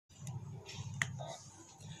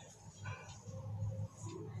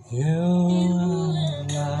You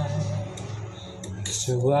and I used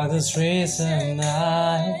to walk the streets at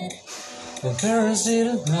night. The parents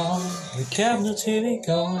didn't know, we kept the TV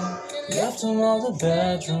going, left them all the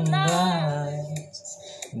bedroom lights.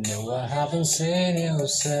 Know what happened in you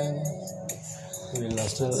said. We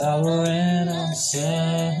lost a lover in our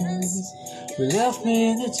sense. We left me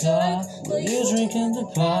in the dark, while you drinking the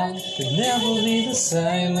pot. Could never be the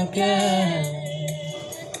same again.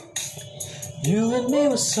 You and me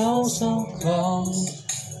were so close.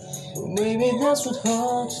 But maybe that's what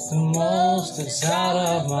hurts the most. It's out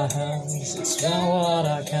of my hands, it's not what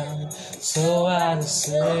I can. So I just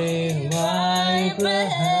save my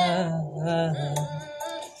breath.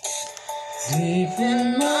 Deep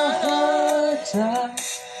in my heart,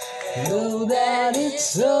 I know that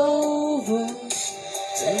it's over.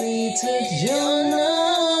 Deleted your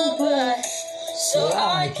number, so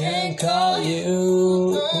I can call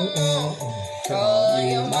you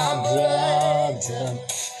my brother.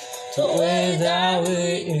 The way that we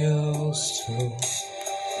used to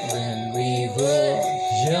when we were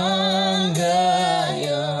younger.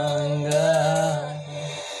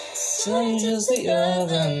 So just the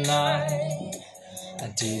other night, I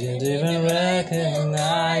didn't even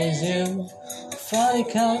recognize you. I found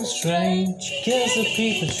it kind of strange, guess the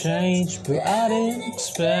people change, but I didn't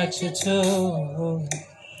expect you to.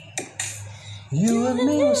 You and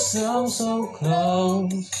me were so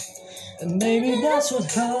close. And maybe that's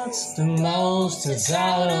what hurts the most. It's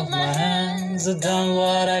out of my hands, I've done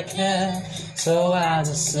what I can, so I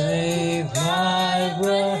just save my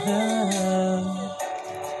breath.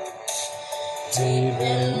 Deep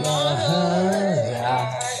in my heart,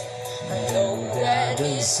 I know that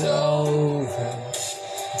it's over.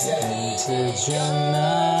 Deleted your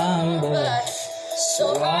number,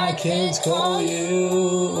 so I can't call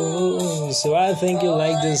you. So I think you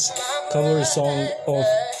like this cover song of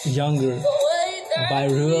Younger by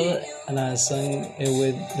Ruel, and I sang it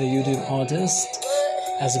with the YouTube artist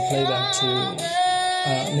as a playback to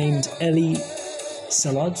named Ellie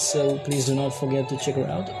Salad. So please do not forget to check her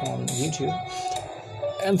out on YouTube,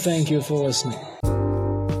 and thank you for listening.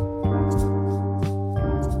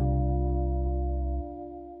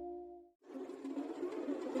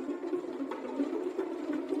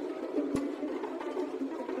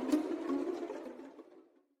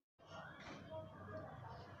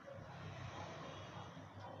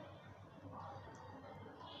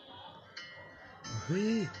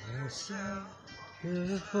 We were so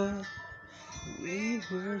beautiful, we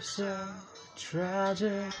were so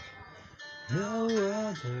tragic. No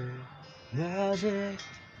other magic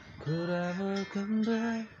could ever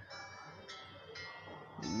compare.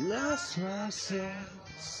 Lost myself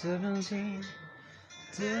 17,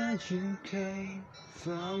 then you came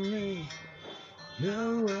from me.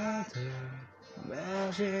 No other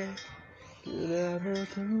magic could ever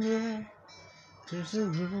compare. There's a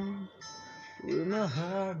room with my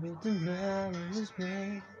heart, with the memories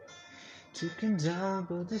made. Taken down,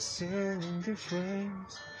 but they're still in the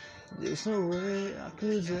frames. There's no way I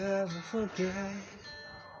could ever forget.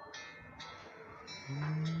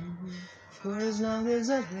 For as long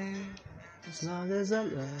as I live, as long as I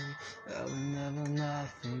love, I will never not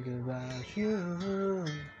think about you.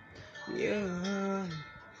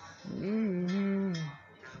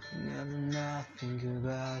 Never not think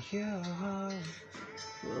about you.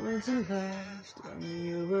 Well, to the left, I knew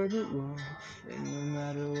you were the one, and no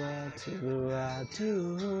matter what I do,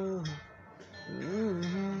 I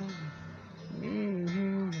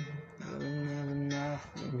will never not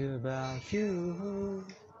think about you.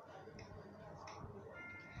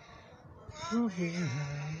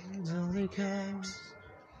 It only comes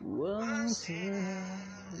once in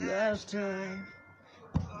a lifetime.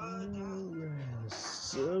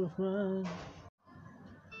 So fun.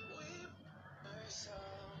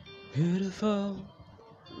 Beautiful,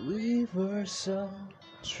 we were so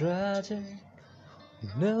tragic.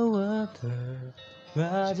 No other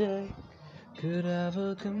magic could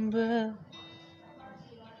ever compare.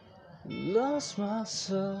 Lost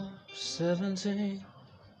myself 17,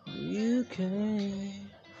 you came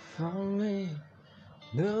from me.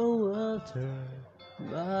 No other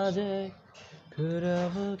magic could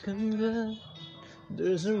ever compare.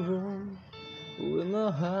 There's a room with my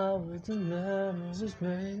heart, with the memories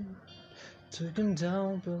made. Taken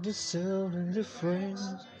down, but it's still in the frames.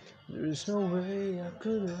 There is no way I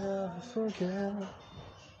could ever forget.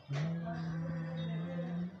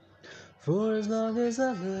 For as long as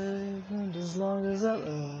I live, and as long as I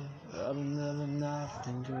love, I will never not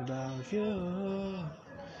think about you.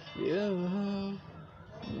 I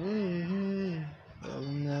will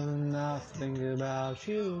never not think about about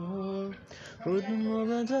you. For the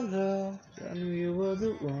moment I loved, I knew you were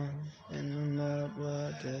the one, and no matter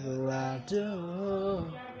whatever I do,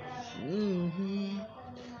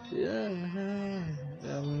 yeah,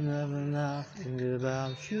 I will never not think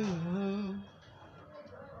about you.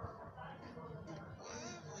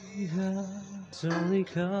 Yeah, it only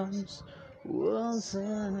comes once in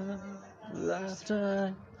a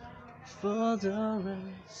lifetime. For the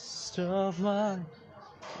rest of my life,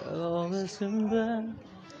 I'll always come back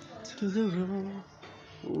to the room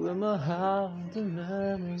where my heart and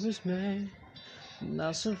memories made.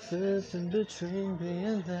 Now some fifth in between me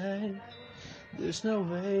and they. There's no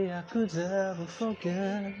way I could ever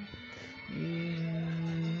forget.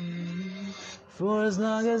 For as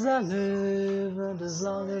long as I live and as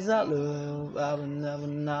long as I love, I will never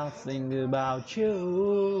not think about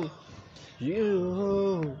you.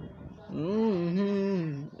 You.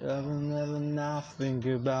 I will never not think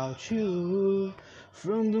about you.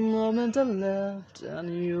 From the moment I left, I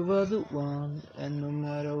knew you were the one, and no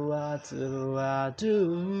matter what I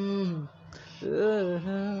do, I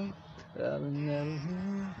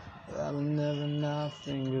will never not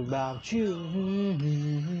think about you.